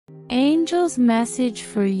Angel's message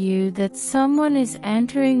for you that someone is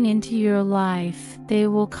entering into your life. They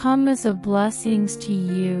will come as a blessings to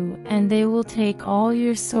you, and they will take all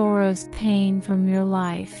your sorrows, pain from your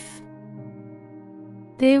life.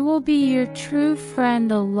 They will be your true friend,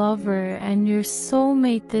 a lover, and your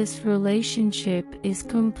soulmate. This relationship is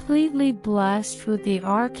completely blessed with the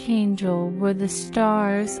Archangel, where the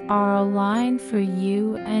stars are aligned for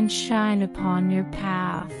you and shine upon your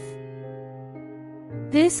path.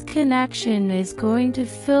 This connection is going to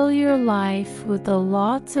fill your life with a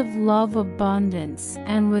lots of love, abundance,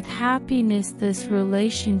 and with happiness. This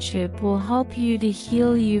relationship will help you to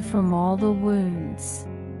heal you from all the wounds.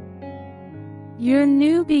 Your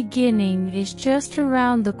new beginning is just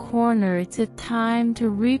around the corner. It's a time to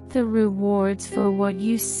reap the rewards for what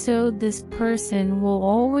you sowed. This person will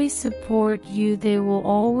always support you. They will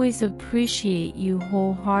always appreciate you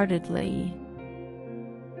wholeheartedly.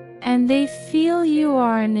 And they feel you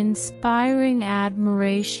are an inspiring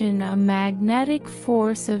admiration, a magnetic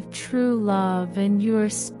force of true love, and you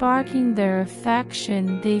are sparking their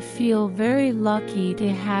affection. They feel very lucky to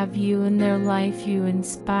have you in their life. You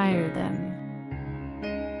inspire them.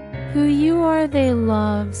 Who you are, they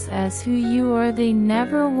loves as who you are. They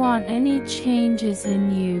never want any changes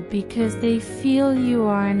in you because they feel you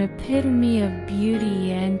are an epitome of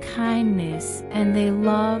beauty and kindness, and they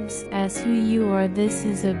loves as who you are. This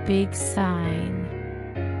is a big sign.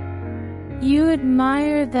 You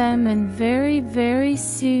admire them, and very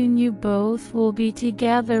soon you both will be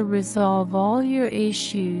together, resolve all your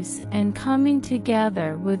issues, and coming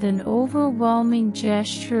together with an overwhelming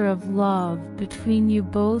gesture of love between you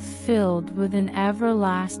both, filled with an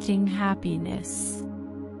everlasting happiness.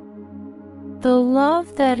 The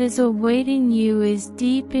love that is awaiting you is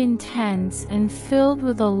deep, intense, and filled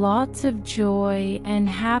with a lots of joy and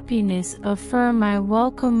happiness. Affirm, I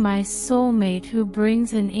welcome my soulmate who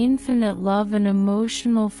brings an infinite love and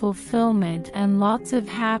emotional fulfillment and lots of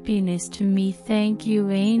happiness to me. Thank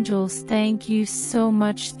you, angels. Thank you so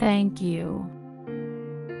much. Thank you.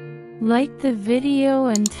 Like the video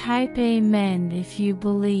and type amen if you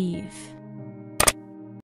believe.